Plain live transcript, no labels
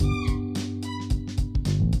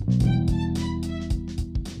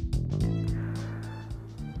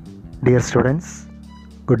Dear students,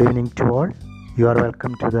 good evening to all. You are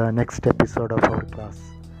welcome to the next episode of our class.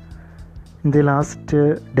 In the last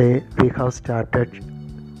day, we have started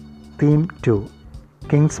theme 2,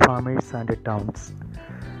 Kings, Farmers and Towns.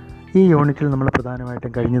 ഈ യൂണിറ്റിൽ നമ്മൾ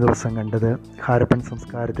പ്രധാനമായിട്ടും കഴിഞ്ഞ ദിവസം കണ്ടത് ഹാരപ്പൻ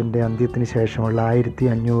സംസ്കാരത്തിൻ്റെ അന്ത്യത്തിന് ശേഷമുള്ള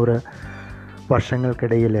 1500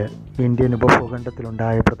 വർഷങ്ങൾക്കിടയിൽ Indian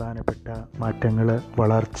ഉപഭൂഖണ്ഡത്തിലുണ്ടായ പ്രധാനപ്പെട്ട മാറ്റങ്ങൾ,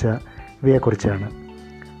 വളർച്ച ഇവയെക്കുറിച്ചാണ്.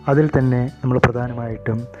 അതിൽ തന്നെ നമ്മൾ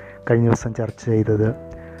പ്രധാനമായിട്ടും കഴിഞ്ഞ ദിവസം ചർച്ച ചെയ്തത്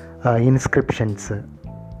inscriptions,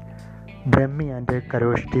 brahmi and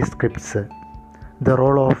കരോഷ്ടി scripts, the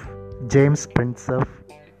role of James പ്രിൻസഫ്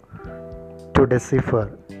to decipher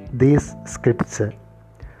these scripts,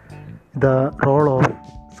 the role of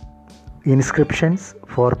inscriptions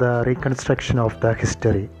for the reconstruction of the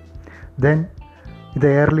history. Then the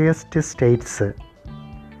earliest states,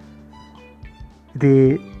 the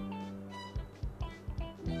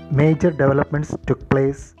major developments took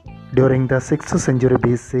place during the 6th century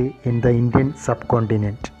BC in the Indian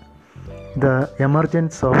subcontinent. The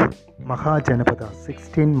emergence of Mahajanapadas,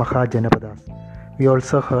 16 Mahajanapadas. We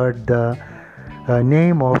also heard the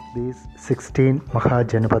name of these 16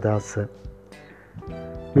 Mahajanapadas.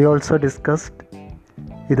 We also discussed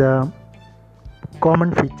the common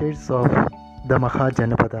features of the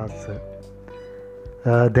Mahajanapadas.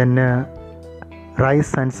 Then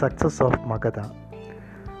rise and success of Magadha.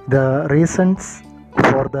 The reasons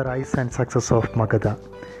for the rise and success of Magadha.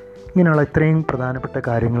 ഇങ്ങനെയുള്ള ഇത്രയും പ്രധാനപ്പെട്ട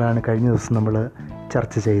കാര്യങ്ങളാണ് കഴിഞ്ഞ ദിവസം നമ്മൾ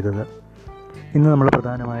ചർച്ച ചെയ്തത്. ഇന്ന് നമ്മൾ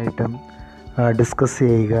പ്രധാനമായിട്ടും ഡിസ്കസ്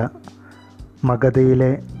ചെയ്യുക മഗധയിലെ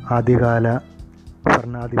ആദ്യകാല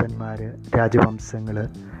ഭരണാധിപന്മാർ, രാജവംശങ്ങൾ,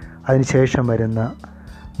 അതിനുശേഷം വരുന്ന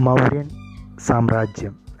മൗര്യൻ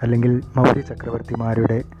സാമ്രാജ്യം അല്ലെങ്കിൽ മൗര്യ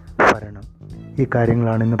ചക്രവർത്തിമാരുടെ ഭരണം. ഈ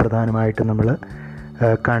കാര്യങ്ങളാണ് ഇന്ന് പ്രധാനമായിട്ടും നമ്മൾ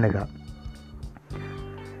കാണുക.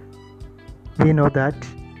 We know that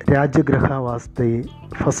Rajagriha was the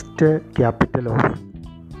first capital of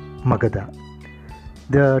Magadha.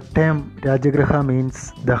 The term Rajagriha means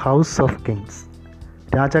the house of kings.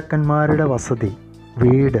 രാജാക്കന്മാരുടെ വസതി,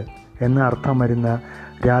 വീട് എന്ന അർത്ഥം വരുന്ന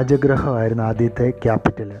രാജഗൃഹമായിരുന്നു ആദ്യത്തെ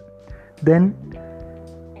capital. Then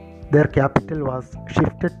their capital was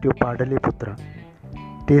shifted to Pataliputra.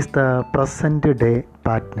 It is the present day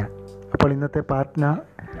Patna. അപ്പോൾ ഇന്നത്തെ പാറ്റ്ന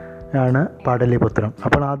ആണ് പാടലിപുത്രം.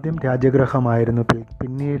 അപ്പോൾ ആദ്യം രാജഗൃഹമായിരുന്നു,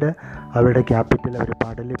 പിന്നീട് അവരുടെ ക്യാപിറ്റൽ അവർ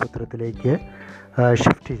പാടലിപുത്രത്തിലേക്ക്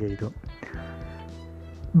ഷിഫ്റ്റ് ചെയ്തു.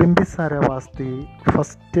 Bimbisara was the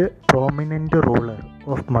first prominent ruler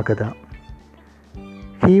of Magadha.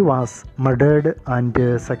 He was murdered and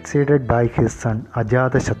succeeded by his son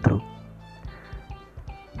Ajatashatru.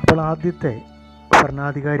 അപ്പോൾ ആദ്യത്തെ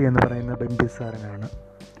ഭരണാധികാരി എന്ന് പറയുന്ന ബിംബിസാരനാണ്.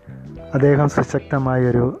 അദ്ദേഹം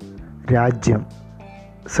സുശക്തമായൊരു രാജ്യം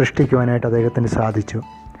സൃഷ്ടിക്കുവാനായിട്ട് അദ്ദേഹത്തിന് സാധിച്ചു.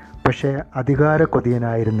 പക്ഷേ അധികാര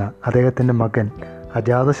കൊതിയനായിരുന്ന അദ്ദേഹത്തിൻ്റെ മകൻ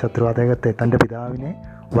അജാതശത്രു അദ്ദേഹത്തെ, തൻ്റെ പിതാവിനെ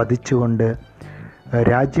വധിച്ചുകൊണ്ട്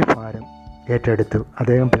രാജ്യഭാരം ഏറ്റെടുത്തു.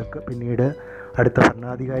 അദ്ദേഹം പിന്നീട് അടുത്ത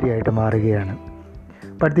ഭരണാധികാരിയായിട്ട് മാറുകയാണ്.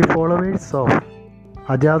 But the followers of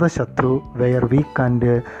Ajatashatru were weak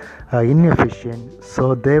and inefficient, so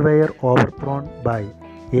they were overthrown by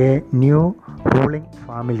a new ruling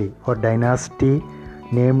family or dynasty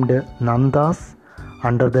named Nandas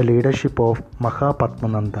under the leadership of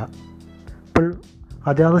Mahapadmananda. ഇപ്പോൾ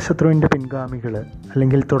അജാതശത്രുവിൻ്റെ പിൻഗാമികൾ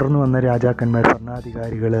അല്ലെങ്കിൽ തുടർന്ന് വന്ന രാജാക്കന്മാർ,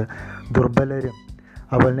 ഭരണാധികാരികൾ ദുർബലരും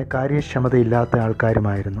അതുപോലെ കാര്യക്ഷമതയില്ലാത്ത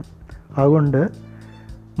ആൾക്കാരുമായിരുന്നു. അതുകൊണ്ട്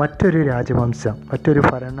മറ്റൊരു രാജവംശം, മറ്റൊരു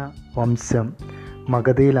ഭരണവംശം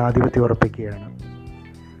മഗധയിൽ ആധിപത്യം ഉറപ്പിക്കുകയാണ്.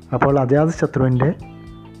 അപ്പോൾ അജാതശത്രുവിൻ്റെ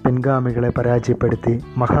പിൻഗാമികളെ പരാജയപ്പെടുത്തി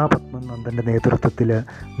മഹാപത്മനന്ദൻ്റെ നേതൃത്വത്തിൽ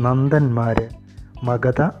നന്ദന്മാർ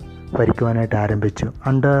മഗധ ഭരിക്കുവാനായിട്ട് ആരംഭിച്ചു.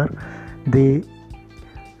 Under the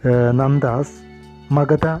Nanda's,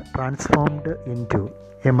 Magadha transformed in to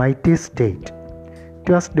A mighty state.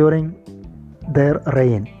 It was during their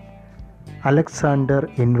reign Alexander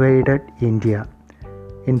invaded India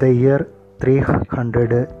in the year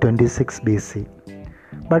 326 BC.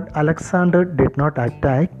 But Alexander did not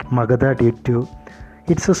attack Magadha due to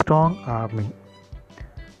its strong army.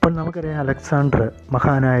 ഇപ്പോൾ നമുക്കറിയാം, Alexander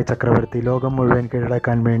മഹാനായ ചക്രവർത്തി, ലോകം മുഴുവൻ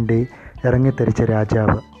കീഴടക്കാൻ വേണ്ടി ഇറങ്ങിത്തിരിച്ച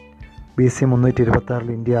രാജാവ്, BC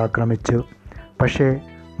 326 India ആക്രമിച്ചു. പക്ഷേ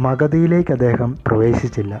മഗധയിലേക്ക് അദ്ദേഹം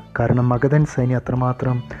പ്രവേശിച്ചില്ല. കാരണം മഗധൻ സൈന്യം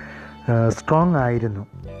അത്രമാത്രം സ്ട്രോങ് ആയിരുന്നു,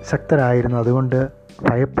 ശക്തരായിരുന്നു. അതുകൊണ്ട്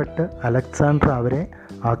ഭയപ്പെട്ട് അലക്സാണ്ടർ അവരെ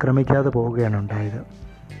ആക്രമിക്കാതെ പോവുകയാണ് ഉണ്ടായത്.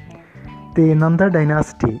 The Nanda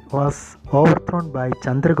dynasty was ഓവർത്രോൺ by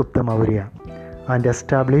Chandragupta Maurya and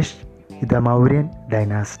established the Mauryan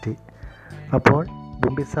dynasty. അപ്പോൾ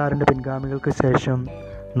ബിംബിസാറിൻ്റെ പിൻഗാമികൾക്ക് ശേഷം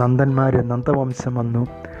നന്ദവംശം വന്നു.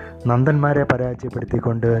 നന്ദന്മാരെ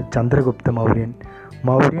പരാജയപ്പെടുത്തിക്കൊണ്ട് ചന്ദ്രഗുപ്ത മൗര്യൻ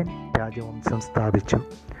രാജവംശം സ്ഥാപിച്ചു.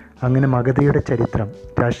 അങ്ങനെ മഗധയുടെ ചരിത്രം,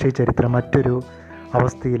 രാഷ്ട്രീയ ചരിത്രം മറ്റൊരു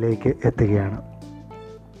അവസ്ഥയിലേക്ക് എത്തുകയാണ്.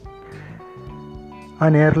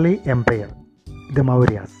 An early empire, the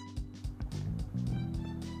Mauryas.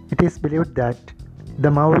 It is believed that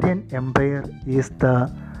the Mauryan Empire is the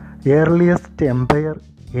earliest empire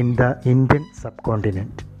in the Indian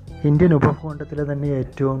subcontinent. Indian ഉപഭൂഖണ്ഡത്തിലെ തന്നെ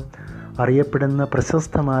ഏറ്റവും അറിയപ്പെടുന്ന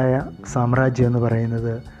പ്രശസ്തമായ സാമ്രാജ്യം എന്ന്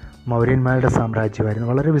പറയുന്നത് മൗര്യന്മാരുടെ സാമ്രാജ്യമായിരുന്നു.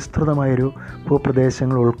 വളരെ വിസ്തൃതമായൊരു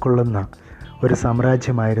ഭൂപ്രദേശങ്ങൾ ഉൾക്കൊള്ളുന്ന ഒരു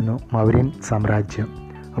സാമ്രാജ്യമായിരുന്നു മൗര്യൻ സാമ്രാജ്യം.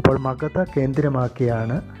 അപ്പോൾ മഗധ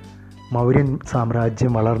കേന്ദ്രമാക്കിയാണ് മൗര്യൻ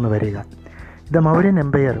സാമ്രാജ്യം വളർന്നു വരിക. The Mauryan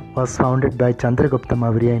Empire was founded by Chandragupta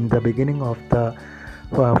Maurya in the beginning of the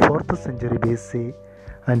 4th century BC,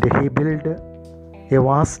 and he built a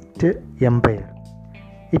vast empire.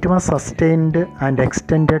 It was sustained and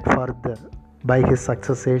extended further by his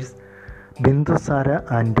successors Bindusara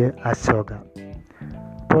and Ashoka.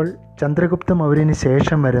 അപ്പോൾ ചന്ദ്രഗുപ്ത മൗര്യന്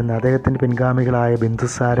ശേഷം വരുന്ന അദ്ദേഹത്തിൻ്റെ പിൻഗാമികളായ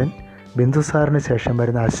ബിന്ദുസാറിന് ശേഷം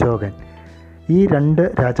വരുന്ന അശോകൻ, ഈ രണ്ട്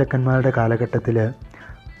രാജാക്കന്മാരുടെ കാലഘട്ടത്തിൽ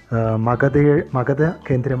മഗധ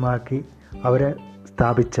കേന്ദ്രമാക്കി അവരെ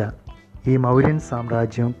സ്ഥാപിച്ച ഈ മൗര്യൻ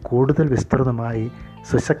സാമ്രാജ്യം കൂടുതൽ വിസ്തൃതമായി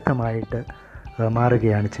സുശക്തമായിട്ട്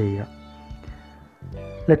മാറുകയാണ് ചെയ്യുക.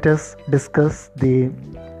 Let us discuss the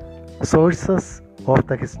sources of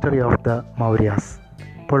the history of the Mauryas.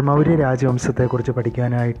 അപ്പോൾ മൗര്യ രാജവംശത്തെക്കുറിച്ച്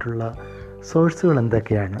പഠിക്കാനായിട്ടുള്ള സോഴ്സുകൾ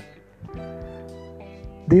എന്തൊക്കെയാണ്?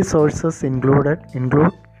 These sources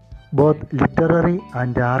include both literary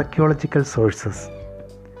and archaeological sources.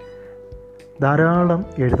 ധാരാളം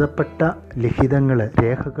എഴുതപ്പെട്ട ലിഖിതങ്ങൾ,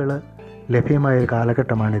 രേഖകൾ ലഭ്യമായൊരു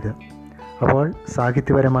കാലഘട്ടമാണിത്. അപ്പോൾ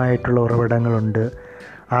സാഹിത്യപരമായിട്ടുള്ള ഉറവിടങ്ങളുണ്ട്,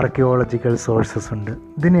 ആർക്കിയോളജിക്കൽ സോഴ്സസ് ഉണ്ട്.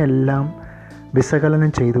 ഇതിനെല്ലാം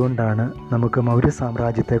വിശകലനം ചെയ്തുകൊണ്ടാണ് നമുക്ക് മൗര്യ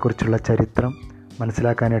സാമ്രാജ്യത്തെക്കുറിച്ചുള്ള ചരിത്രം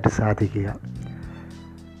മനസ്സിലാക്കാനായിട്ട് സാധിക്കുക.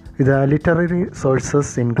 ഇത് literary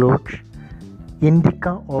sources include Indica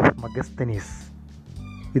of Megasthenes,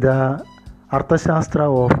 ഇത് Arthashastra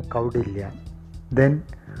of Kautilya, then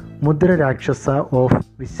Mudrarakshasa of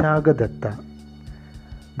Vishakhadatta,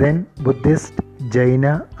 then Buddhist, Jaina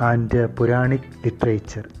and Puranic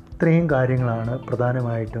literature. ഇത്രയും കാര്യങ്ങളാണ്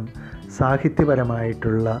പ്രധാനമായിട്ടും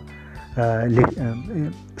സാഹിത്യപരമായിട്ടുള്ള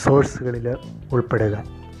സോഴ്സുകളിൽ ഉൾപ്പെടുക.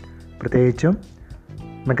 പ്രത്യേകിച്ചും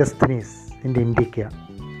മെഗസ്തനീസ് ഇൻഡിക്ക,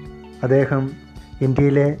 അദ്ദേഹം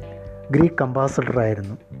ഇന്ത്യയിലെ ഗ്രീക്ക്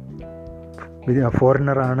അംബാസഡറായിരുന്നു,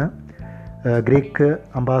 ഫോറിനറാണ്. ഗ്രീക്ക്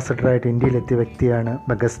അംബാസഡറായിട്ട് ഇന്ത്യയിലെത്തിയ വ്യക്തിയാണ്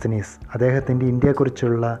മെഗസ്തനീസ്. അദ്ദേഹത്തിൻ്റെ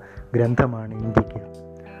ഇന്ത്യയെക്കുറിച്ചുള്ള ഗ്രന്ഥമാണ് ഇൻഡിക്ക.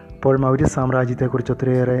 അപ്പോൾ മൗര്യ സാമ്രാജ്യത്തെക്കുറിച്ച്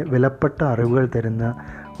ഒത്തിരിയേറെ വിലപ്പെട്ട അറിവുകൾ തരുന്ന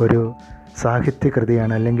ഒരു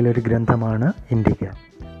സാഹിത്യകൃതിയാണ്, അല്ലെങ്കിൽ ഒരു ഗ്രന്ഥമാണ് ഇൻഡിക്ക.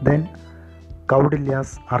 ദെൻ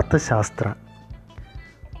കൗഡില്യാസ് അർത്ഥശാസ്ത്ര,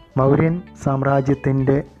 മൗര്യൻ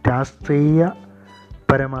സാമ്രാജ്യത്തിൻ്റെ രാഷ്ട്രീയപരമായ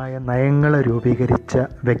നയങ്ങൾ രൂപീകരിച്ച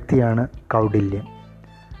വ്യക്തിയാണ് കൗഡില്യൻ,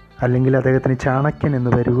 അല്ലെങ്കിൽ അദ്ദേഹത്തിന് ചാണക്യൻ എന്ന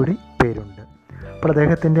പേരുണ്ട്. അപ്പോൾ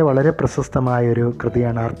അദ്ദേഹത്തിൻ്റെ വളരെ പ്രശസ്തമായൊരു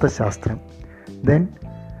കൃതിയാണ് അർത്ഥശാസ്ത്രം. ദെൻ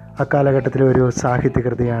അക്കാലഘട്ടത്തിലെ ഒരു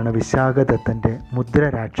സാഹിത്യകൃതിയാണ് വിശാഖദത്തൻ്റെ മുദ്ര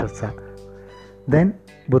രാക്ഷസ. ദെൻ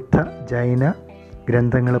ബുദ്ധ ജൈന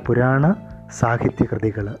ഗ്രന്ഥങ്ങൾ, പുരാണ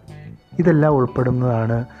സാഹിത്യകൃതികൾ, ഇതെല്ലാം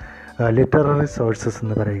ഉൾപ്പെടുന്നതാണ് ലിറ്റററി സോഴ്സസ്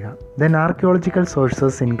എന്ന് പറയുക. Then archaeological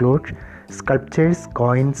sources include sculptures,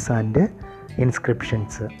 coins and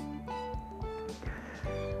inscriptions.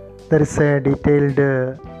 There is a detailed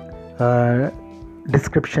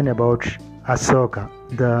description about Ashoka,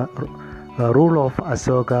 the rule of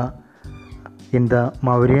Ashoka in the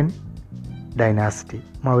Mauryan dynasty,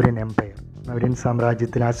 Mauryan empire. Mauryan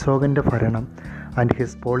സാമ്രാജ്യത്തിൽ അശോകൻ്റെ ഭരണം and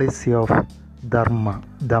his policy of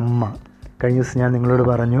dhamma. കഴിഞ്ഞ ദിവസം ഞാൻ നിങ്ങളോട്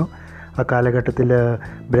പറഞ്ഞു, ആ കാലഘട്ടത്തിൽ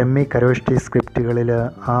ബ്രഹ്മി കരോഷ്ടി സ്ക്രിപ്റ്റുകളിൽ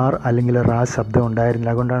ആർ അല്ലെങ്കിൽ റാ ശബ്ദം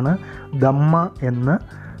ഉണ്ടായിരുന്നില്ല. അതുകൊണ്ടാണ് ധമ്മ എന്ന്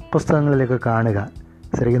പുസ്തകങ്ങളിലേക്ക് കാണുക.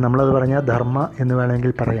 ശരിക്കും നമ്മളത് പറഞ്ഞാൽ ധർമ്മ എന്ന്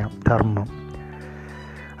വേണമെങ്കിൽ പറയാം, ധർമ്മം.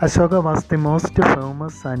 Ashoka was the most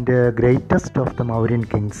famous and greatest of the Mauryan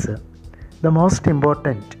kings. The most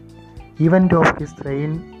important event of his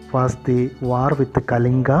reign was the war with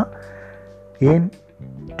Kalinga in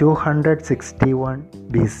 261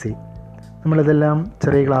 BC. നമ്മളിതെല്ലാം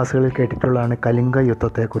ചെറിയ ക്ലാസ്സുകളിൽ കേട്ടിട്ടുള്ളതാണ് കലിംഗ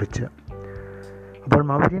യുദ്ധത്തെക്കുറിച്ച്. അപ്പോൾ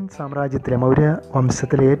മൗര്യൻ സാമ്രാജ്യത്തിലെ, മൗര്യ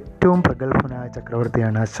വംശത്തിലെ ഏറ്റവും പ്രഗത്ഭനായ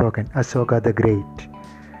ചക്രവർത്തിയാണ് Ashoka the great.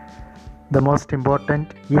 The most important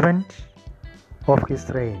event of his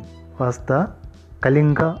reign was the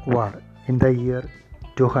Kalinga War in the year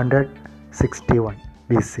 261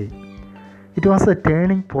 BC. It was a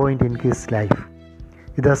turning point in his life.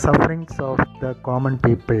 The sufferings of the common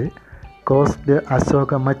people caused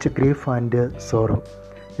Ashoka much grief and sorrow.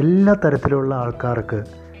 എല്ലാ തരത്തിലുള്ള ആൾക്കാർക്ക്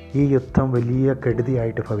ഈ യുദ്ധം വലിയ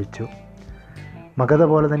കെടുതിയായിട്ട് ഭവിച്ചു. മഗധ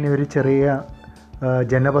പോലെ തന്നെ ഒരു ചെറിയ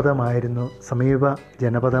ജനപദമായിരുന്നു, സമീപ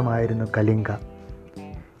ജനപദമായിരുന്നു കലിംഗ.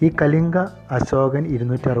 ഈ കലിംഗ അശോകൻ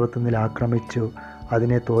 261 ആക്രമിച്ചു,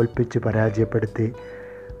 അതിനെ തോൽപ്പിച്ച് പരാജയപ്പെടുത്തി.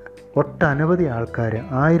 ഒട്ടനവധി ആൾക്കാർ,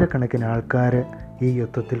 ആയിരക്കണക്കിന് ആൾക്കാർ ഈ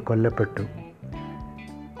യുദ്ധത്തിൽ കൊല്ലപ്പെട്ടു.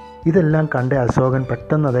 ഇതെല്ലാം കണ്ട അശോകൻ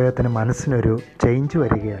പെട്ടെന്ന് അദ്ദേഹത്തിന് മനസ്സിനൊരു ചേഞ്ച്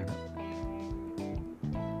വരികയാണ്.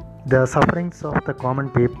 The sufferings of the common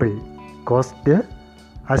people caused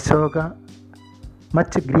Ashoka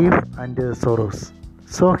much grief and sorrows.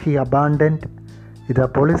 So he abandoned the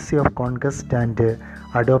policy of conquest and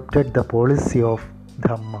adopted the policy of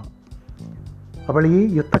Dhamma. അപ്പോൾ ഈ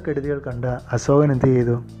യുദ്ധക്കെടുതികൾ കണ്ട അശോകൻ എന്ത്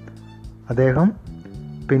ചെയ്തു? അദ്ദേഹം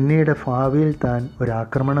പിന്നീട് ഭാവിയിൽ താൻ ഒരു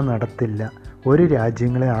ആക്രമണം നടത്തില്ല, ഒരു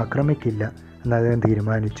രാജ്യങ്ങളെ ആക്രമിക്കില്ല എന്ന് അദ്ദേഹം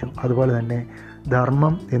തീരുമാനിച്ചു. അതുപോലെ തന്നെ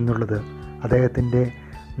ധർമ്മം എന്നുള്ളത് അദ്ദേഹത്തിൻ്റെ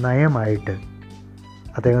നയമായിട്ട്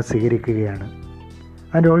അദ്ദേഹം സ്വീകരിക്കുകയാണ്.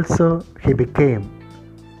 And also he became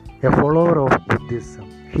a follower of Buddhism.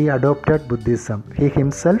 He adopted Buddhism. He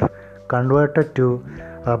himself converted to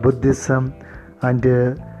Buddhism and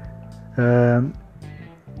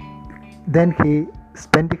then he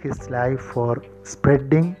spent his life for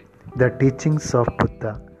spreading the teachings of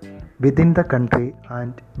Buddha within the country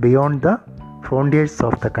and beyond the frontiers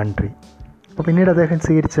of the country. അപ്പോൾ പിന്നീട് അദ്ദേഹം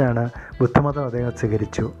സ്വീകരിച്ചതാണ് ബുദ്ധമതം. അദ്ദേഹം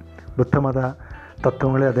സ്വീകരിച്ചു. ബുദ്ധമത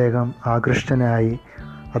തത്വങ്ങളെ അദ്ദേഹം ആകൃഷ്ടനായി,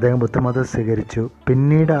 അദ്ദേഹം ബുദ്ധമതം സ്വീകരിച്ചു.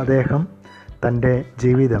 പിന്നീട് അദ്ദേഹം തൻ്റെ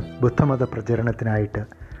ജീവിതം ബുദ്ധമത പ്രചരണത്തിനായിട്ട്,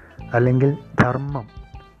 അല്ലെങ്കിൽ ധർമ്മം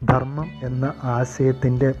എന്ന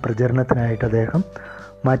ആശയത്തിൻ്റെ പ്രചരണത്തിനായിട്ട് അദ്ദേഹം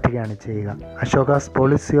മാറ്റുകയാണ് ചെയ്യുക. Ashoka's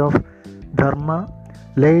policy of Dharma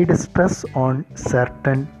laid stress on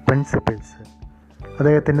certain principles.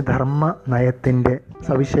 അദ്ദേഹത്തിൻ്റെ ധർമ്മ നയത്തിൻ്റെ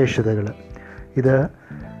സവിശേഷതകൾ, ഇത്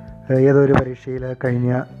ഏതൊരു പരീക്ഷയിൽ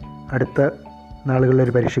കഴിഞ്ഞ അടുത്ത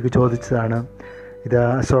നാളുകളിലൊരു പരീക്ഷയ്ക്ക് ചോദിച്ചതാണ്. ഇത്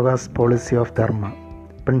Ashoka's policy of dharma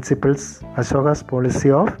principles, Ashoka's policy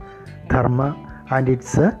of dharma and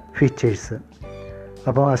its features.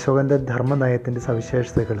 അപ്പോൾ അശോകൻ്റെ ധർമ്മ നയത്തിൻ്റെ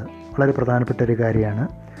സവിശേഷതകൾ വളരെ പ്രധാനപ്പെട്ട ഒരു കാര്യമാണ്.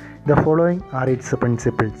 The following are its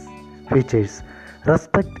principles, features: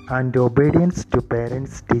 respect and obedience to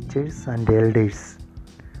parents, teachers and elders.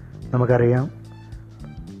 നമുക്കറിയാം,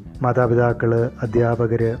 മാതാപിതാക്കൾ,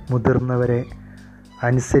 അധ്യാപകർ, മുതിർന്നവരെ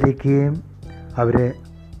അനുസരിക്കുകയും അവരെ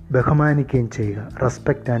ബഹുമാനിക്കുകയും ചെയ്യുക.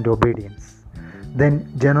 Respect and obedience. Then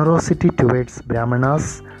generosity towards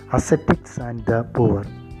Brahmanas, ascetics and the poor.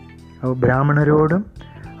 ബ്രാഹ്മണരോടും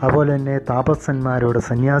അതുപോലെ തന്നെ താപസന്മാരോട്,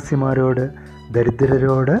 സന്യാസിമാരോട്,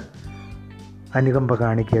 ദരിദ്രരോട് അനുകമ്പ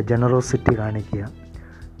കാണിക്കുക, ജനറോസിറ്റി കാണിക്കുക.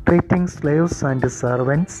 Treating slaves and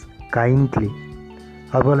servants kindly.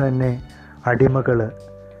 അതുപോലെ തന്നെ അടിമകൾ,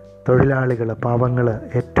 തൊഴിലാളികൾ, പാവങ്ങൾ,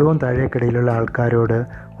 ഏറ്റവും താഴേക്കിടയിലുള്ള ആൾക്കാരോട്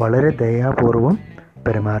വളരെ ദയാപൂർവം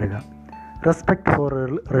പെരുമാറുക. Respect for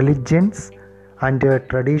religions and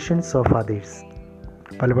traditions of others.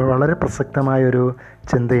 പലപ്പോഴും വളരെ പ്രസക്തമായൊരു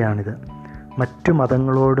ചിന്തയാണിത്. മറ്റു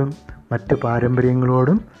മതങ്ങളോടും മറ്റു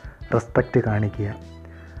പാരമ്പര്യങ്ങളോടും റെസ്പെക്റ്റ് കാണിക്കുക.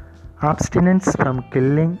 Abstinence from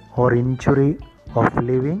killing or injury of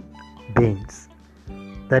living beings.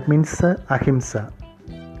 That means ahimsa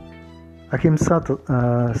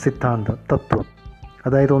സിദ്ധാന്തം, തത്വം.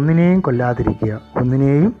 അതായത് ഒന്നിനെയും കൊല്ലാതിരിക്കുക,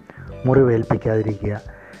 ഒന്നിനെയും മുറിവേൽപ്പിക്കാതിരിക്കുക.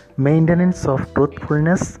 Maintenance of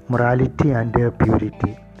truthfulness, morality and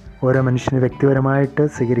purity. ഓരോ മനുഷ്യന് വ്യക്തിപരമായിട്ട്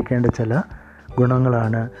സ്വീകരിക്കേണ്ട ചില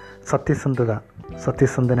ഗുണങ്ങളാണ്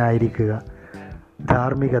സത്യസന്ധനായിരിക്കുക,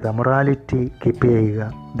 ധാർമ്മികത, മൊറാലിറ്റി കീപ്പ് ചെയ്യുക,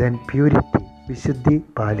 ദെൻ പ്യൂരിറ്റി, വിശുദ്ധി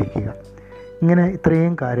പാലിക്കുക. ഇങ്ങനെ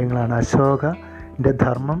ഇത്രയും കാര്യങ്ങളാണ് അശോകൻ്റെ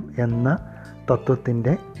ധർമ്മം എന്ന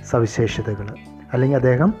തത്വത്തിൻ്റെ സവിശേഷതകൾ, അല്ലെങ്കിൽ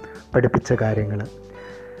അദ്ദേഹം പഠിപ്പിച്ച കാര്യങ്ങൾ.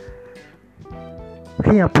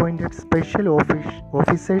 He appointed special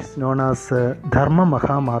officers known as Dharma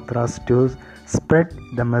Mahamatras to spread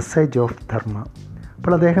the message of Dharma.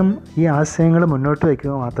 അപ്പോൾ അദ്ദേഹം ഈ ആശയങ്ങൾ മുന്നോട്ട്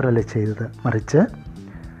വയ്ക്കുക മാത്രമല്ല ചെയ്തത്, മറിച്ച്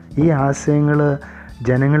ഈ ആശയങ്ങൾ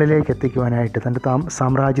ജനങ്ങളിലേക്ക് എത്തിക്കുവാനായിട്ട്, തൻ്റെ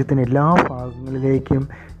സാമ്രാജ്യത്തിൻ്റെ എല്ലാ ഭാഗങ്ങളിലേക്കും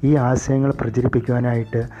ഈ ആശയങ്ങൾ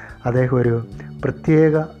പ്രചരിപ്പിക്കുവാനായിട്ട് അദ്ദേഹം ഒരു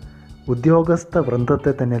പ്രത്യേക ഉദ്യോഗസ്ഥ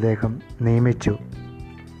വൃന്ദത്തെ തന്നെ അദ്ദേഹം നിയമിച്ചു.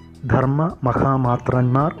 ധർമ്മ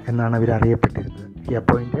മഹാമാത്രന്മാർ എന്നാണ് അവർ അറിയപ്പെട്ടിരുന്നത്. He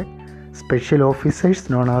appointed special officers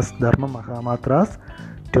known as Dharma Mahamatras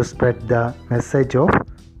to spread the message of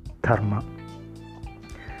Dharma.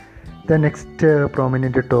 The next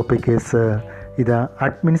prominent topic is the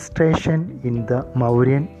administration in the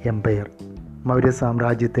Mauryan Empire. Maurya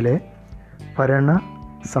സാമ്രാജ്യത്തിലെ ഭരണ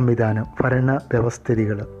സംവിധാനം, ഭരണ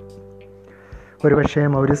വ്യവസ്ഥിതികൾ. ഒരുപക്ഷെ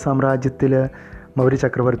മൗര്യ സാമ്രാജ്യത്തിൽ മൗര്യ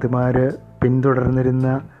ചക്രവർത്തിമാർ പിന്തുടർന്നിരുന്ന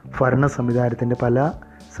ഭരണ സംവിധാനത്തിൻ്റെ പല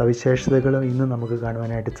സവിശേഷതകളും ഇന്ന് നമുക്ക്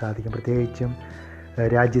കാണുവാനായിട്ട് സാധിക്കും. പ്രത്യേകിച്ചും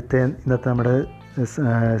രാജ്യത്തെ ഇന്നത്തെ നമ്മുടെ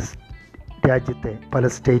രാജ്യത്തെ പല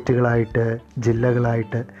സ്റ്റേറ്റുകളായിട്ട്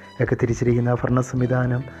ജില്ലകളായിട്ട് ഒക്കെ തിരിച്ചിരിക്കുന്ന ഭരണ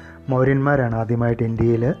സംവിധാനം മൗര്യന്മാരാണ് ആദ്യമായിട്ട്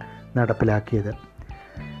ഇന്ത്യയിൽ നടപ്പിലാക്കിയത്.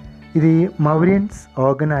 The Mauryans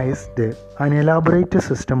organized an elaborate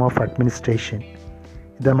system of administration.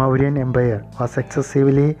 The Mauryan Empire was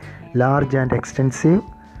excessively large and extensive.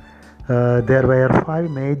 There were 5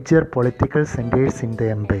 major political centers in the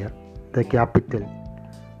empire. The capital,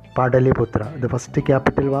 Padaliputra. The first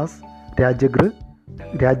capital was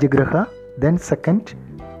Rajagriha.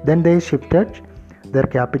 Then they shifted their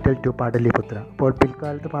capital to Padaliputra. അപ്പോൾ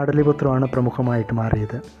പിൽക്കാലത്ത് പാടലിപുത്രമാണ് പ്രമുഖമായിട്ട്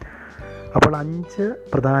മാറിയത്. അപ്പോൾ 5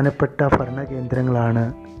 പ്രധാനപ്പെട്ട ഭരണകേന്ദ്രങ്ങളാണ്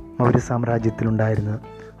മൗര്യ സാമ്രാജ്യത്തിലുണ്ടായിരുന്നത്.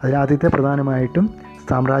 അതിൽ ആദ്യത്തെ പ്രധാനമായിട്ടും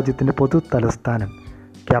സാമ്രാജ്യത്തിൻ്റെ പൊതു തലസ്ഥാനം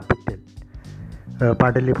capital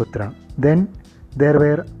Pataliputra. Then there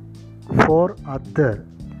were 4 other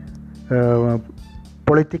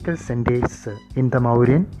political centers in the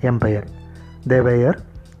Mauryan Empire. They were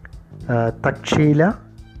Takshashila,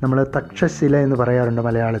 നമ്മൾ തക്ഷശില എന്ന് പറയാറുണ്ട്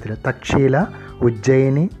മലയാളത്തിൽ. തക്ഷശീല,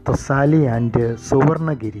 ഉജ്ജയിനി, തൊസാലി ആൻഡ്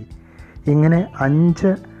സുവർണഗിരി. ഇങ്ങനെ 5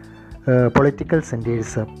 political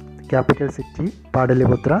centres. Capital city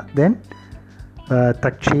Pataliputra, then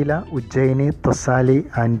Takshashila, Ujjayini, Tosali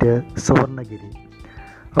and Suvarnagiri.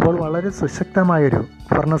 അപ്പോൾ വളരെ സുശക്തമായൊരു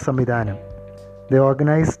ഭരണ സംവിധാനം. They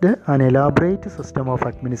organised an elaborate system of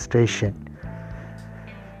administration.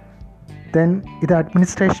 Then the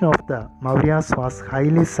administration of the Mauryas was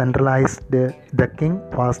highly centralized. The king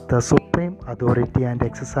was the supreme authority and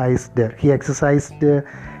he exercised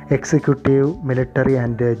executive, military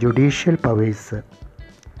and judicial powers.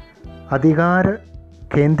 അധികാര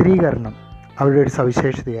കേന്ദ്രീകരണം അവരുടെ ഒരു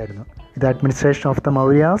സവിശേഷതയായിരുന്നു. The administration of the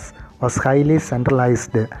Mauryas was highly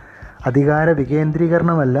centralized. അധികാര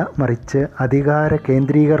വികേന്ദ്രീകരണമല്ല, മറിച്ച് അധികാര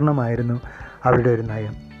കേന്ദ്രീകരണമായിരുന്നു അവരുടെ ഒരു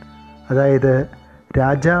നയം. അതായത്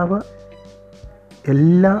രാജാവ്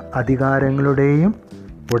എല്ലാ അധികാരങ്ങളുടെയും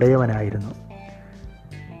ഉടയവനായിരുന്നു.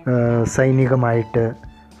 സൈനികമായിട്ട്,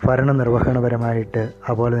 ഭരണനിർവഹണപരമായിട്ട്,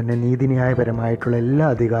 അതുപോലെ തന്നെ നീതിന്യായപരമായിട്ടുള്ള എല്ലാ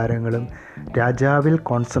അധികാരങ്ങളും രാജാവിൽ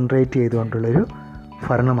കോൺസെൻട്രേറ്റ് ചെയ്തുകൊണ്ടുള്ളൊരു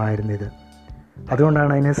ഭരണമായിരുന്നിത്.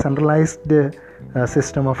 അതുകൊണ്ടാണ് അതിനെ സെൻട്രലൈസ്ഡ്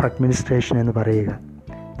സിസ്റ്റം ഓഫ് അഡ്മിനിസ്ട്രേഷൻ എന്ന് പറയുക.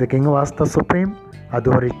 The king was the supreme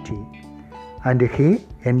authority and he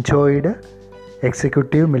enjoyed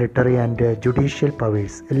executive, military and judicial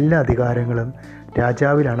powers. എല്ലാ അധികാരങ്ങളും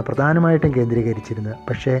രാജാവിലാണ് പ്രധാനമായിട്ടും കേന്ദ്രീകരിച്ചിരുന്നത്.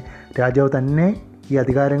 പക്ഷേ രാജാവ് തന്നെ ഈ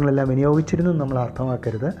അധികാരങ്ങളെല്ലാം വിനിയോഗിച്ചിരുന്നു നമ്മൾ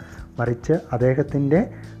അർത്ഥമാക്കരുത്. മറിച്ച് അദ്ദേഹത്തിൻ്റെ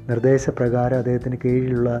നിർദ്ദേശപ്രകാരം അദ്ദേഹത്തിന്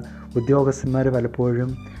കീഴിലുള്ള ഉദ്യോഗസ്ഥന്മാർ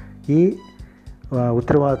പലപ്പോഴും ഈ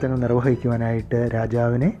ഉത്തരവാദിത്തങ്ങൾ നിർവഹിക്കുവാനായിട്ട്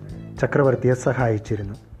രാജാവിനെ, ചക്രവർത്തിയെ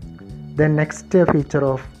സഹായിച്ചിരുന്നു. Then next feature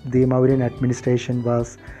of the Mauryan administration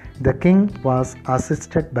was the king was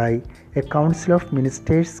assisted by a council of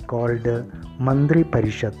ministers called മന്ത്രി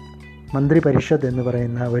പരിഷത്ത്. മന്ത്രി പരിഷത്ത് എന്ന്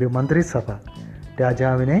പറയുന്ന ഒരു മന്ത്രിസഭ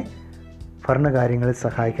രാജാവിനെ ഭരണകാര്യങ്ങളിൽ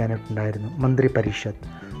സഹായിക്കാനായിട്ടുണ്ടായിരുന്നു, Mantri Parishad.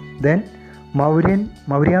 Then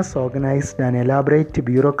Mauryas organised an elaborate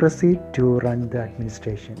bureaucracy to run the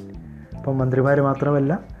administration. അപ്പം മന്ത്രിമാർ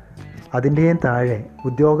മാത്രമല്ല, അതിൻ്റെയും താഴെ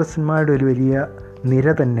ഉദ്യോഗസ്ഥന്മാരുടെ ഒരു വലിയ നിര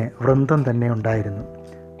തന്നെ, വൃന്ദം തന്നെ ഉണ്ടായിരുന്നു,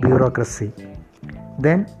 bureaucracy.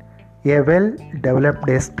 Then a well-developed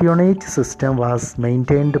espionage system was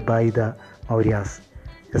maintained by the Mauryas.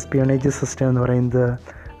 Espionage system എന്ന് പറയുന്നത്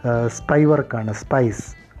സ്പൈ വർക്കാണ്, സ്പൈസ്,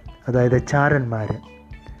 അതായത് ചാരന്മാർ.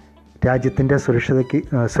 രാജ്യത്തിൻ്റെ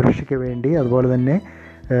സുരക്ഷയ്ക്ക് വേണ്ടി, അതുപോലെ തന്നെ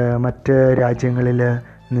മറ്റ് രാജ്യങ്ങളിൽ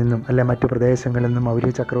നിന്നും അല്ലെ മറ്റ് പ്രദേശങ്ങളിൽ നിന്നും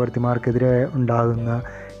മൗര്യ ചക്രവർത്തിമാർക്കെതിരെ ഉണ്ടാകുന്ന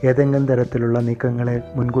ഏതെങ്കിലും തരത്തിലുള്ള നീക്കങ്ങളെ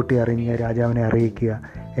മുൻകൂട്ടി അറിഞ്ഞ് രാജാവിനെ അറിയിക്കുക,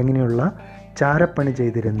 എങ്ങനെയുള്ള ചാരപ്പണി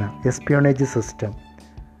ചെയ്തിരുന്ന എസ്പിയോണേജ് സിസ്റ്റം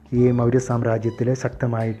ഈ മൗര്യ സാമ്രാജ്യത്തിൽ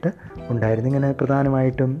ശക്തമായിട്ട് ഉണ്ടായിരുന്നു. ഇങ്ങനെ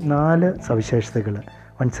പ്രധാനമായിട്ടും 4 സവിശേഷതകൾ.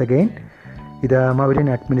 വൺസ് അഗെയിൻ, ഇത് Mauryan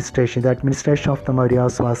administration. The administration of the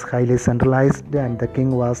Mauryas was highly centralised and the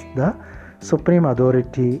king was the supreme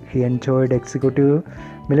authority. He enjoyed executive,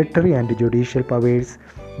 military and judicial powers.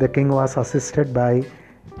 The king was assisted by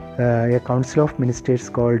a council of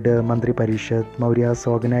ministers called മന്ത്രി പരിഷത്ത്. Mauryas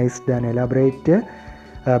organised an elaborate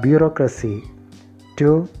bureaucracy to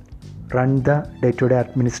run the day-to-day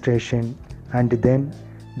administration, and then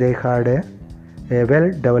they had a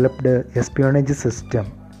well-developed espionage system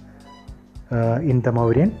in the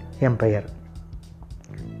Mauryan Empire.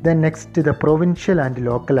 Then next, the provincial and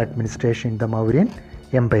local administration in the Mauryan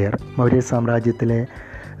Empire. Maurya സാമ്രാജ്യത്തിലെ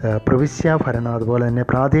പ്രവിശ്യ ഭരണം, അതുപോലെ തന്നെ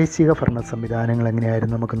പ്രാദേശിക ഭരണ സംവിധാനങ്ങൾ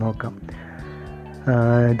എങ്ങനെയായിരുന്നു നമുക്ക് നോക്കാം.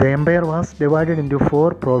 The empire was divided into 4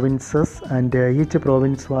 provinces and each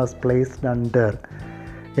province was placed under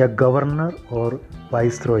a governor or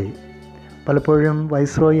viceroy. പലപ്പോഴും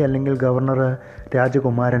വൈസ്രോയി അല്ലെങ്കിൽ ഗവർണർ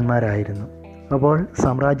രാജകുമാരന്മാരായിരുന്നു. അപ്പോൾ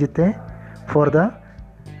സാമ്രാജ്യത്തെ for the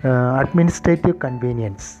administrative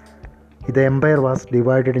convenience. The empire was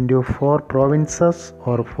divided into 4 provinces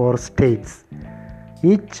or 4 states.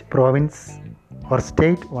 Each province or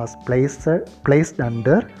state was placed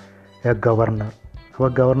under a governor. അപ്പോൾ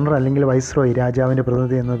governor അല്ലെങ്കിൽ viceroy, രാജാവിൻ്റെ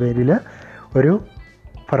പ്രതിനിധി എന്ന പേരിൽ ഒരു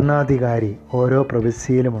ഭരണാധികാരി ഓരോ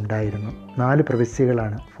പ്രവിശ്യയിലും ഉണ്ടായിരുന്നു. 4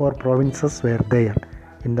 പ്രവിശ്യകളാണ്. 4 provinces were there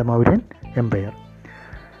in the Mauryan Empire.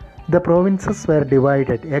 The provinces were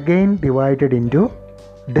divided into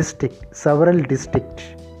several districts.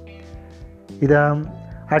 The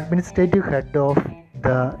administrative head of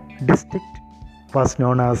the district was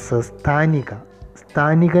known as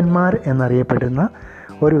സ്ഥാനികന്മാർ എന്നറിയപ്പെടുന്ന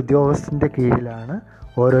ഒരു ഉദ്യോഗസ്ഥൻ്റെ കീഴിലാണ്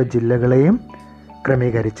ഓരോ ജില്ലകളെയും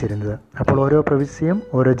ക്രമീകരിച്ചിരുന്നത്. അപ്പോൾ ഓരോ പ്രവിശ്യയും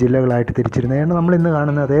ഓരോ ജില്ലകളായിട്ട് തിരിച്ചിരുന്നതാണ് നമ്മൾ ഇന്ന്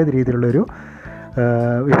കാണുന്ന അതേ രീതിയിലുള്ളൊരു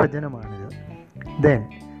വിഭജനമാണിത്. Then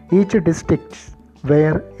each district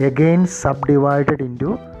were again subdivided into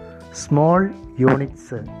small units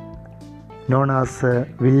known as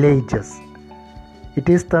villages. It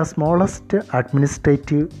is the smallest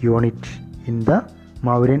administrative unit in the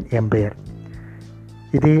Mauryan Empire.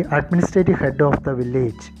 The administrative head of the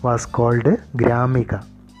village was called Gramika.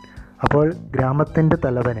 അപ്പോൾ ഗ്രാമത്തിൻ്റെ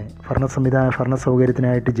തലവനെ ഭരണ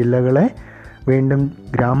സൗകര്യത്തിനായിട്ട് ജില്ലകളെ വീണ്ടും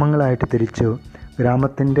ഗ്രാമങ്ങളായിട്ട് തിരിച്ചു.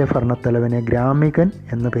 ഗ്രാമത്തിൻ്റെ ഭരണത്തലവനെ ഗ്രാമികൻ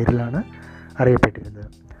എന്ന പേരിലാണ് അറിയപ്പെട്ടിരുന്നത്.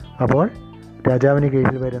 അപ്പോൾ രാജാവിന്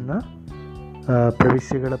കീഴിൽ വരുന്ന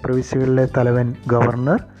പ്രവിശ്യകളിലെ തലവൻ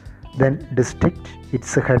governor. Then district,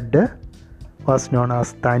 its head was known as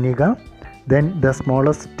Stanika. Then the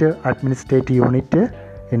smallest administrative unit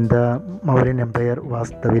in the Mauryan Empire was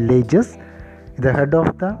the villages. The head of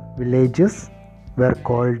the villages were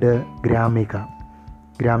called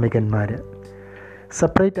Gramikanmar.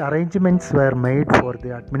 Separate arrangements were made for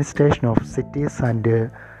the administration of cities and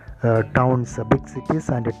towns, big cities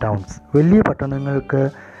and towns. വലിയ പട്ടണങ്ങൾക്ക്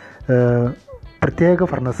പ്രത്യേക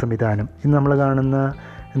ഭരണ സംവിധാനം. ഇന്ന് നമ്മൾ കാണുന്ന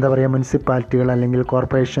മുനിസിപ്പാലിറ്റികൾ അല്ലെങ്കിൽ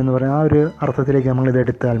corporation എന്ന് പറയുന്ന ആ ഒരു അർത്ഥത്തിലേക്ക് നമ്മളിത്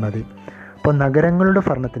എടുത്താൽ മതി. അപ്പോൾ നഗരങ്ങളുടെ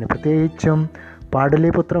ഭരണത്തിന്, പ്രത്യേകിച്ചും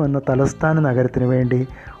പാടലിപുത്രം എന്ന തലസ്ഥാന നഗരത്തിന് വേണ്ടി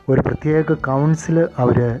ഒരു പ്രത്യേക കൗൺസിൽ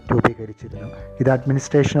അവർ രൂപീകരിച്ചിരുന്നു. ഇത്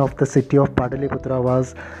administration of the city of Pataliputra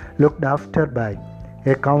was looked after by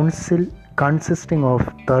a council consisting of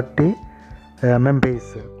 30 members.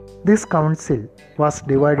 This council was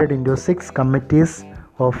divided into 6 committees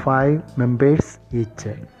of 5 members each.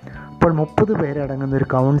 അപ്പോൾ 30 പേരടങ്ങുന്ന ഒരു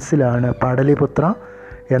കൗൺസിലാണ് പാടലിപുത്ര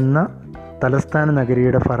എന്ന തലസ്ഥാന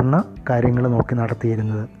നഗരിയുടെ ഭരണ കാര്യങ്ങൾ നോക്കി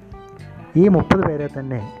നടത്തിയിരുന്നത്. ഈ 30 പേരെ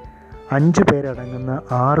തന്നെ 5 പേരടങ്ങുന്ന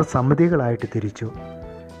 6 സമിതികളായിട്ട് തിരിച്ചു.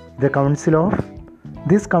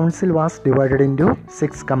 This council was divided into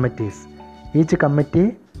 6 committees. Each committee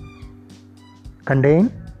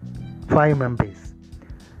contained 5 members.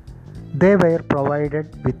 They were provided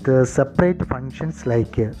with separate functions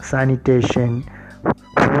like sanitation,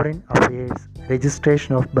 foreign affairs,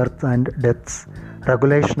 registration of births and deaths,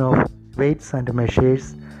 regulation of weights and measures,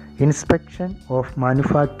 inspection of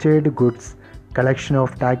manufactured goods, collection of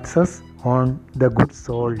taxes on the goods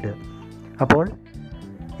sold. അപ്പോൾ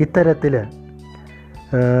ഇത്തരത്തിൽ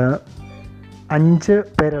 5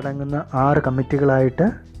 പേരടങ്ങുന്ന 6 കമ്മിറ്റികളായിട്ട്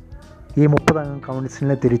ഈ 30 അംഗ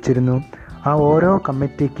കൗൺസിലിനെ തിരിച്ചിരുന്നു. ആ ഓരോ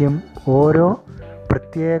കമ്മിറ്റിക്കും ഓരോ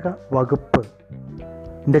പ്രത്യേക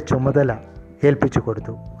വകുപ്പിൻ്റെ ചുമതല ഏൽപ്പിച്ചു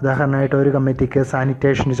കൊടുത്തു. ഉദാഹരണമായിട്ട് ഒരു കമ്മിറ്റിക്ക്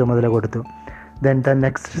സാനിറ്റേഷന് ചുമതല കൊടുത്തു. Then the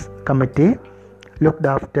next committee looked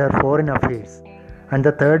after foreign affairs and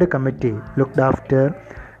the third committee looked after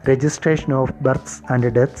registration of births and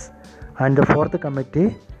deaths and the fourth committee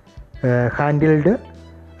handled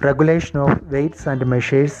regulation of weights and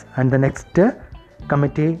measures and the next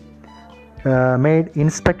committee made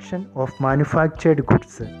inspection of manufactured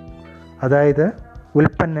goods. അതായത്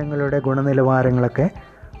ഉൽപ്പന്നങ്ങളുടെ ഗുണനിലവാരങ്ങളൊക്കെ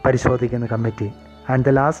പരിശോധിക്കുന്ന committee. And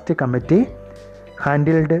the last committee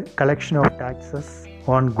handled collection of taxes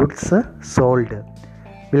on goods sold.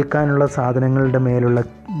 വിൽക്കാനുള്ള സാധനങ്ങളുടെ മേലുള്ള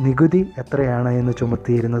നികുതി എത്രയാണ് എന്ന്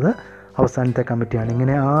ചുമത്തിയിരുന്നത് അവസാനത്തെ കമ്മിറ്റിയാണ്.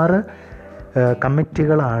 ഇങ്ങനെ 6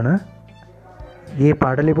 കമ്മിറ്റികളാണ് ഈ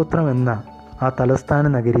പാടലിപുത്രം എന്ന ആ തലസ്ഥാന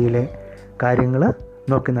നഗരിയിലെ കാര്യങ്ങൾ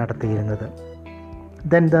നോക്കി നടത്തിയിരുന്നത്.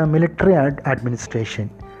 Then the military administration.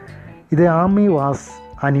 The army was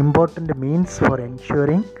an important means for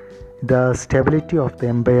ensuring the stability of the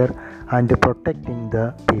empire and protecting the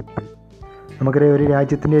people. നമുക്കറിയാം, ഒരു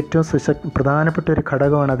രാജ്യത്തിൻ്റെ ഏറ്റവും പ്രധാനപ്പെട്ട ഒരു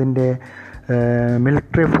ഘടകമാണ് അതിൻ്റെ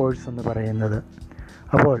മിലിറ്ററി ഫോഴ്സ് എന്ന് പറയുന്നത്.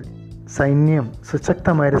 അപ്പോൾ സൈന്യം,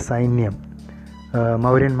 സുശക്തമായൊരു സൈന്യം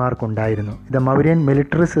മൗര്യന്മാർക്കുണ്ടായിരുന്നു. The Mauryan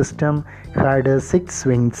military system had 6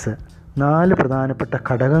 wings. 4 പ്രധാനപ്പെട്ട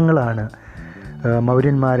ഘടകങ്ങളാണ്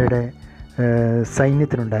മൗര്യന്മാരുടെ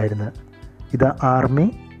സൈന്യത്തിനുണ്ടായിരുന്നത്. ഇത് ആർമി,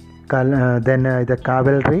 ദെൻ ഇത്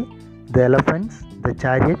cavalry, the elephants, the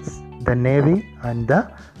chariots, the navy and the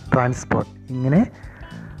transport. ഇങ്ങനെ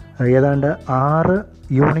ഏതാണ്ട് 6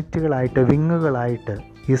 യൂണിറ്റുകളായിട്ട്, വിങ്ങുകളായിട്ട്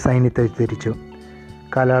ഈ സൈന്യത്തെ തിരിച്ചു.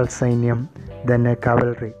 കലാൾ സൈന്യം, ദെൻ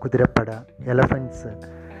കവൽറി കുതിരപ്പട, എലഫൻസ്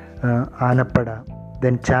ആനപ്പട,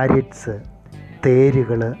 ദെൻ ചാരിയറ്റ്സ്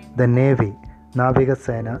തേരുകൾ, ദ നേവി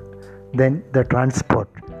നാവികസേന, ദെൻ ദ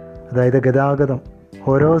ട്രാൻസ്പോർട്ട് അതായത് ഗതാഗതം,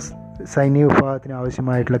 ഓരോ സൈനിക വിഭാഗത്തിന്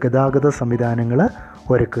ആവശ്യമായിട്ടുള്ള ഗതാഗത സംവിധാനങ്ങൾ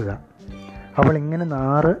ഒരുക്കുക. അപ്പോൾ ഇങ്ങനെ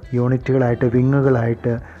 6 യൂണിറ്റുകളായിട്ട്,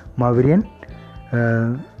 വിങ്ങുകളായിട്ട് മൗര്യൻ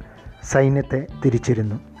സൈന്യത്തെ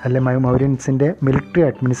തിരിച്ചിരുന്നു. മൗര്യൻസിൻ്റെ മിലിറ്ററി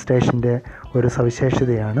അഡ്മിനിസ്ട്രേഷൻ്റെ ഒരു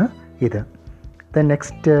സവിശേഷതയാണ് ഇത്. ദെൻ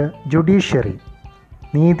നെക്സ്റ്റ്, ജുഡീഷ്യറി,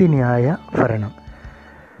 നീതിന്യായ ഭരണം.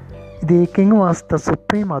 The king was the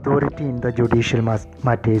supreme authority in the judicial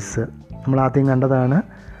matters. നമ്മൾ ആദ്യം കണ്ടതാണ്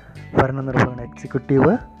ഭരണനിർവഹണം,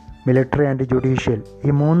 എക്സിക്യൂട്ടീവ്, മിലിറ്ററി ആൻഡ് ജുഡീഷ്യൽ.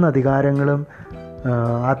 ഈ 3 അധികാരങ്ങളും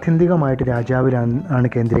ആത്യന്തികമായിട്ട് രാജാവിലാണ്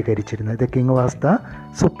കേന്ദ്രീകരിച്ചിരുന്നത്. The king was the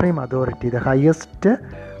supreme authority, the highest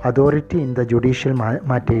authority in the judicial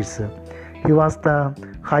matters. He was the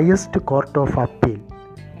highest court of appeal.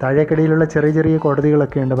 താഴേക്കടിയിലുള്ള ചെറിയ ചെറിയ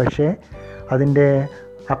കോടതികളൊക്കെ ഉണ്ട്, പക്ഷേ അതിൻ്റെ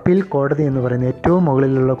അപ്പീൽ കോടതി എന്ന് പറയുന്ന ഏറ്റവും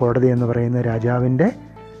മുകളിലുള്ള കോടതി എന്ന് പറയുന്ന രാജാവിൻ്റെ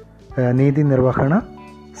നീതി നിർവഹണ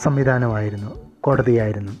സംവിധാനമായിരുന്നു,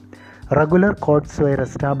 കോടതിയായിരുന്നു. Regular courts were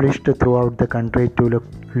established throughout the country to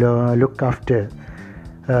look after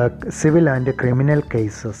civil and criminal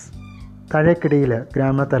cases. താഴേക്കിടയിൽ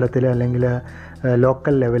ഗ്രാമതലത്തിൽ അല്ലെങ്കിൽ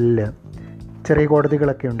ലോക്കൽ ലെവലിൽ ചെറിയ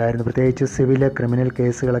കോടതികളൊക്കെ ഉണ്ടായിരുന്നു. പ്രത്യേകിച്ച് സിവിൽ, ക്രിമിനൽ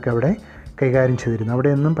കേസുകളൊക്കെ അവിടെ കൈകാര്യം ചെയ്തിരുന്നു.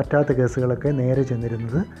 അവിടെയൊന്നും പറ്റാത്ത കേസുകളൊക്കെ നേരെ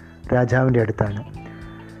ചെന്നിരുന്നത് രാജാവിൻ്റെ അടുത്താണ്.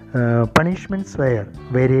 Punishments were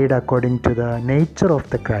varied according to the nature of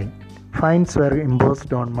the crime. Fines were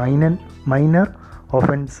imposed on minor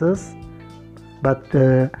offences, but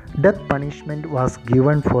death punishment was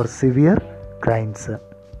given for severe crimes.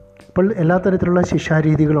 അപ്പോൾ എല്ലാ തരത്തിലുള്ള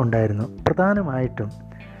ശിക്ഷാരീതികളുണ്ടായിരുന്നു. പ്രധാനമായിട്ടും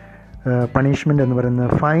പണിഷ്മെൻ്റ് എന്ന്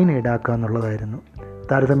പറയുന്നത് ഫൈൻ ഈടാക്കുക എന്നുള്ളതായിരുന്നു.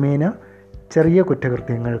 താരതമ്യേന ചെറിയ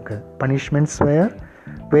കുറ്റകൃത്യങ്ങൾക്ക് punishments were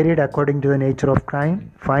varied according to the nature of crime,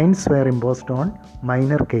 fines were imposed on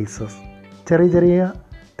minor cases. ചെറിയ ചെറിയ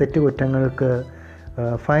തെറ്റുകുറ്റങ്ങൾക്ക്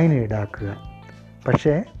ഫൈൻ ഈടാക്കുക.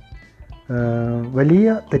 പക്ഷേ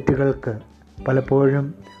വലിയ തെറ്റുകൾക്ക് പലപ്പോഴും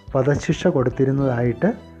വധശിക്ഷ കൊടുത്തിരുന്നതായിട്ട്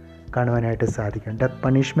കാണുവാനായിട്ട് സാധിക്കും. Death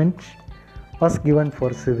punishment was given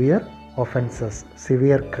for severe offenses,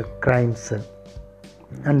 severe crimes.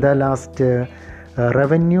 And the last,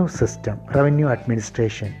 revenue system, revenue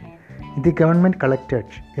administration. The government collected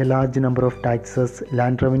a large number of taxes.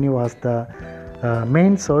 Land revenue was the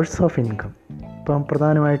main source of income. ഇപ്പം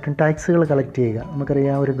പ്രധാനമായിട്ടും ടാക്സുകൾ collect ചെയ്യുക.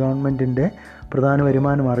 നമുക്കറിയാം, ഒരു ഗവൺമെൻറ്റിൻ്റെ പ്രധാന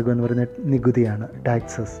വരുമാന മാർഗ്ഗം എന്ന് പറയുന്നത് നികുതിയാണ്,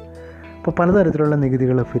 ടാക്സസ്. അപ്പോൾ പലതരത്തിലുള്ള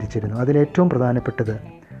നികുതികൾ പിരിച്ചിരുന്നു. അതിലേറ്റവും പ്രധാനപ്പെട്ടത്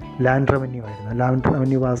ലാൻഡ് റവന്യൂ ആയിരുന്നു. Land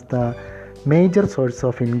revenue was the major source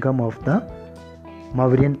of income of the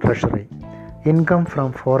Mauryan treasury. Income from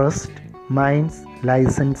forest, mines,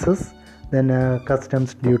 licenses, then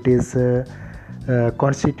customs duties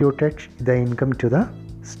constituted the income to the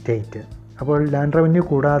state. അപ്പോൾ ലാൻഡ് റവന്യൂ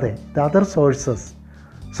കൂടാതെ the other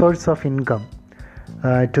source of income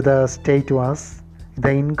to the state was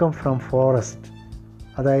the income from forest,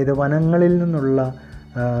 അതായത് വനങ്ങളിൽ നിന്നുള്ള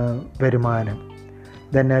വരുമാനം.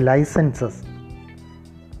 then licenses,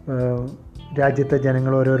 രാജ്യത്തെ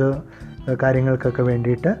ജനങ്ങൾ ഓരോരോ കാര്യങ്ങൾക്കൊക്കെ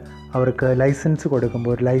വേണ്ടിയിട്ട് അവർക്ക് ലൈസൻസ്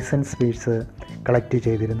കൊടുക്കുമ്പോൾ ഒരു ലൈസൻസ് ഫീസ് കളക്ട്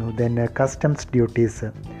ചെയ്തിരുന്നു. ദെൻ കസ്റ്റംസ് ഡ്യൂട്ടീസ്,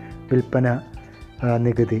 വിൽപ്പന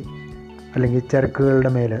നികുതി, അല്ലെങ്കിൽ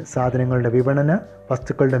ചരക്കുകളുടെ മേലെ, സാധനങ്ങളുടെ വിപണന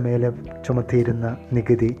വസ്തുക്കളുടെ മേലെ ചുമത്തിയിരുന്ന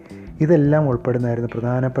നികുതി, ഇതെല്ലാം ഉൾപ്പെടുന്നതായിരുന്നു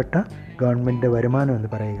പ്രധാനപ്പെട്ട ഗവൺമെൻറ് വരുമാനം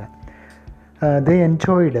എന്ന് പറയുക. ദേ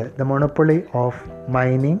enjoyed the monopoly of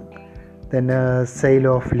mining, then sale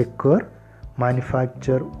of liquor,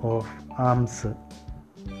 manufacture of arms.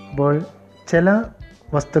 അപ്പോൾ ചില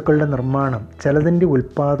വസ്തുക്കളുടെ നിർമ്മാണം, ചിലതിൻ്റെ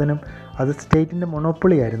ഉൽപ്പാദനം അത് സ്റ്റേറ്റിൻ്റെ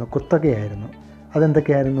മൊണോപ്പൊളി ആയിരുന്നു, കുത്തകയായിരുന്നു.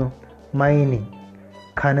 അതെന്തൊക്കെയായിരുന്നു? മൈനിങ്,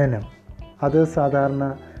 ഖനനം. അത് സാധാരണ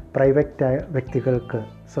പ്രൈവറ്റ് വ്യക്തികൾക്ക്,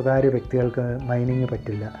 സ്വകാര്യ വ്യക്തികൾക്ക് മൈനിങ്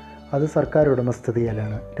പറ്റില്ല. അത് സർക്കാർ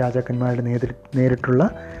ഉടമസ്ഥതയിലാണ്, രാജാക്കന്മാരുടെ നേരിട്ടുള്ള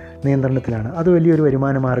നിയന്ത്രണത്തിലാണ്. അത് വലിയൊരു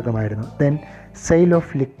വരുമാന മാർഗമായിരുന്നു. ദെൻ സെയിൽ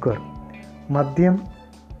ഓഫ് ലിക്വർ, മദ്യം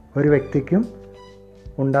ഒരു വ്യക്തിക്കും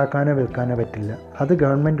ഉണ്ടാക്കാനോ വിൽക്കാനോ പറ്റില്ല, അത്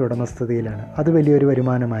ഗവൺമെൻറ് ഉടമസ്ഥതയിലാണ്. അത് വലിയൊരു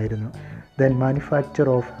വരുമാനമായിരുന്നു. ദെൻ മാനുഫാക്ചർ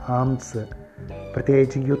ഓഫ് ആംസ്,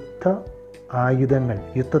 പ്രത്യേകിച്ച് ആയുധങ്ങൾ,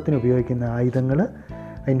 യുദ്ധത്തിന് ഉപയോഗിക്കുന്ന ആയുധങ്ങൾ,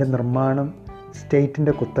 അതിൻ്റെ നിർമ്മാണം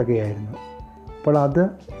സ്റ്റേറ്റിൻ്റെ കുത്തകയായിരുന്നു. അപ്പോൾ അത്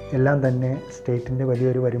എല്ലാം തന്നെ സ്റ്റേറ്റിൻ്റെ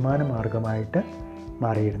വലിയൊരു വരുമാന മാർഗമായിട്ട്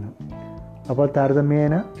മാറിയിരുന്നു. അപ്പോൾ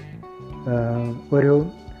താരതമ്യേന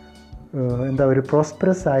ഒരു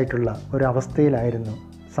പ്രോസ്പെറസ് ആയിട്ടുള്ള ഒരു അവസ്ഥയിലായിരുന്നു,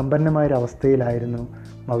 സമ്പന്നമായൊരവസ്ഥയിലായിരുന്നു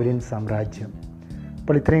മൗര്യൻ സാമ്രാജ്യം.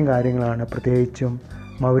 അപ്പോൾ ഇത്രയും കാര്യങ്ങളാണ് പ്രത്യേകിച്ചും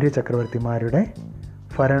മൗര്യ ചക്രവർത്തിമാരുടെ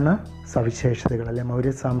ഭരണ സവിശേഷതകൾ, അല്ലെ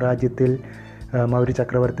മൗര്യ സാമ്രാജ്യത്തിൽ മൗര്യ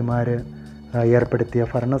ചക്രവർത്തിമാർ ഏർപ്പെടുത്തിയ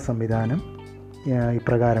ഭരണ സംവിധാനം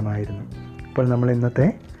ഇപ്രകാരമായിരുന്നു. അപ്പോൾ നമ്മൾ ഇന്നത്തെ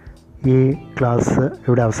ഈ ക്ലാസ്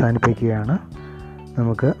ഇവിടെ അവസാനിപ്പിക്കുകയാണ്.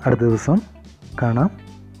 നമുക്ക് അടുത്ത ദിവസം കാണാം.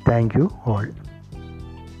 Thank you all.